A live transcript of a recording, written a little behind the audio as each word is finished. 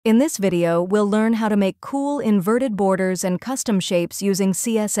In this video, we'll learn how to make cool inverted borders and custom shapes using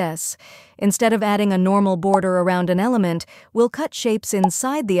CSS. Instead of adding a normal border around an element, we'll cut shapes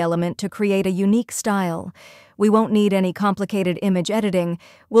inside the element to create a unique style. We won't need any complicated image editing.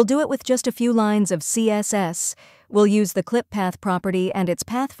 We'll do it with just a few lines of CSS. We'll use the ClipPath property and its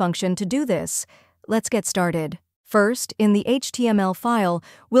path function to do this. Let's get started. First, in the HTML file,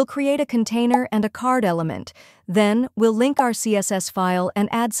 we'll create a container and a card element. Then, we'll link our CSS file and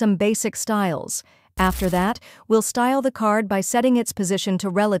add some basic styles. After that, we'll style the card by setting its position to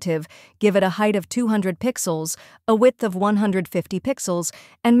relative, give it a height of 200 pixels, a width of 150 pixels,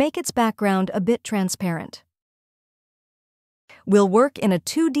 and make its background a bit transparent. We'll work in a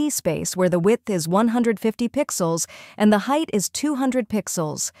 2D space where the width is 150 pixels and the height is 200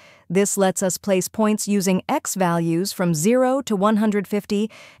 pixels. This lets us place points using X values from 0 to 150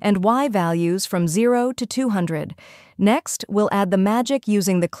 and Y values from 0 to 200. Next, we'll add the magic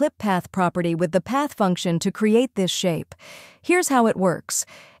using the ClipPath property with the path function to create this shape. Here's how it works.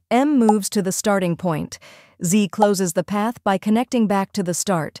 M moves to the starting point. Z closes the path by connecting back to the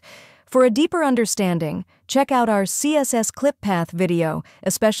start. For a deeper understanding, check out our CSS Clip-Path video,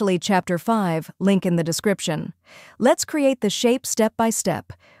 especially Chapter 5, link in the description. Let's create the shape step by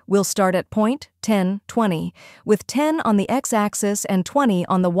step. We'll start at point 10, 20, with 10 on the x-axis and 20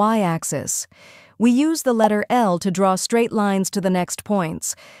 on the y-axis. We use the letter L to draw straight lines to the next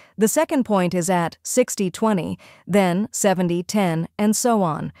points. The second point is at 60, 20, then 70, 10, and so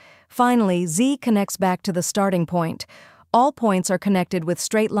on. Finally, Z connects back to the starting point. All points are connected with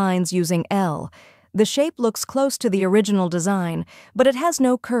straight lines using L. The shape looks close to the original design, but it has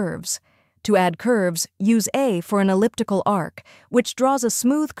no curves. To add curves, use A for an elliptical arc, which draws a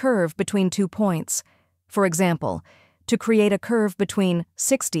smooth curve between 2 points. For example, to create a curve between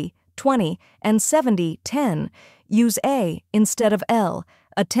 60, 20, and 70, 10, use A instead of L,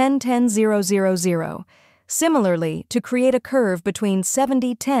 a 10, 10, 0, 0, 0. Similarly, to create a curve between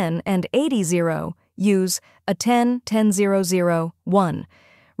 70, 10, and 80, 0, use a 10, 10, 0, 0, 1.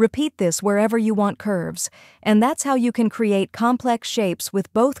 Repeat this wherever you want curves, and that's how you can create complex shapes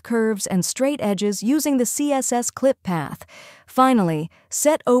with both curves and straight edges using the CSS Clip-Path. Finally,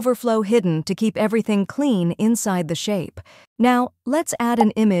 set overflow hidden to keep everything clean inside the shape. Now, let's add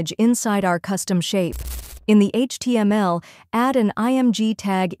an image inside our custom shape. In the HTML, add an img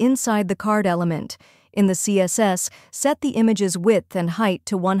tag inside the card element. In the CSS, set the image's width and height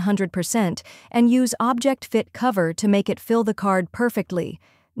to 100% and use Object Fit Cover to make it fill the card perfectly.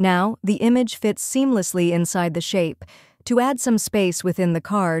 Now, the image fits seamlessly inside the shape. To add some space within the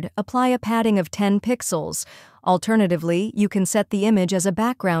card, apply a padding of 10 pixels. Alternatively, you can set the image as a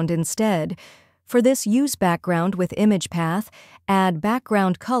background instead. For this, use background with image path, add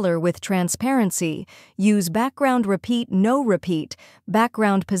background color with transparency, use background repeat no repeat,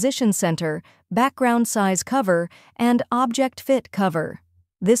 background position center, background size cover, and object fit cover.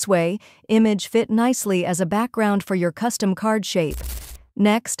 This way, image fit nicely as a background for your custom card shape.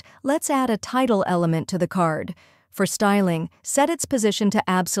 Next, let's add a title element to the card. For styling, set its position to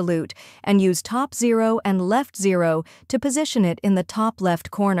absolute and use top 0 and left 0 to position it in the top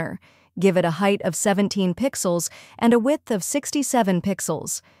left corner. Give it a height of 17 pixels and a width of 67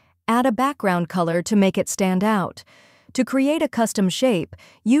 pixels. Add a background color to make it stand out. To create a custom shape,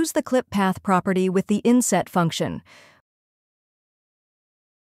 use the ClipPath property with the inset function.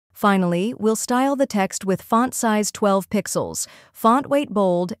 Finally, we'll style the text with font size 12 pixels, font weight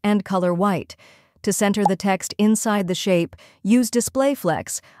bold, and color white. To center the text inside the shape, use Display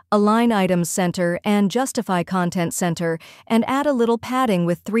Flex, align items center and justify content center, and add a little padding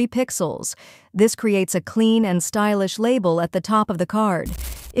with 3 pixels. This creates a clean and stylish label at the top of the card.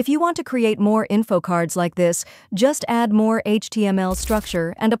 If you want to create more info cards like this, just add more HTML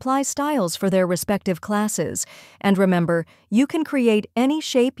structure and apply styles for their respective classes. And remember, you can create any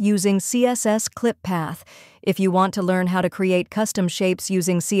shape using CSS Clip-Path. If you want to learn how to create custom shapes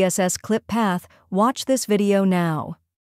using CSS Clip-Path, watch this video now.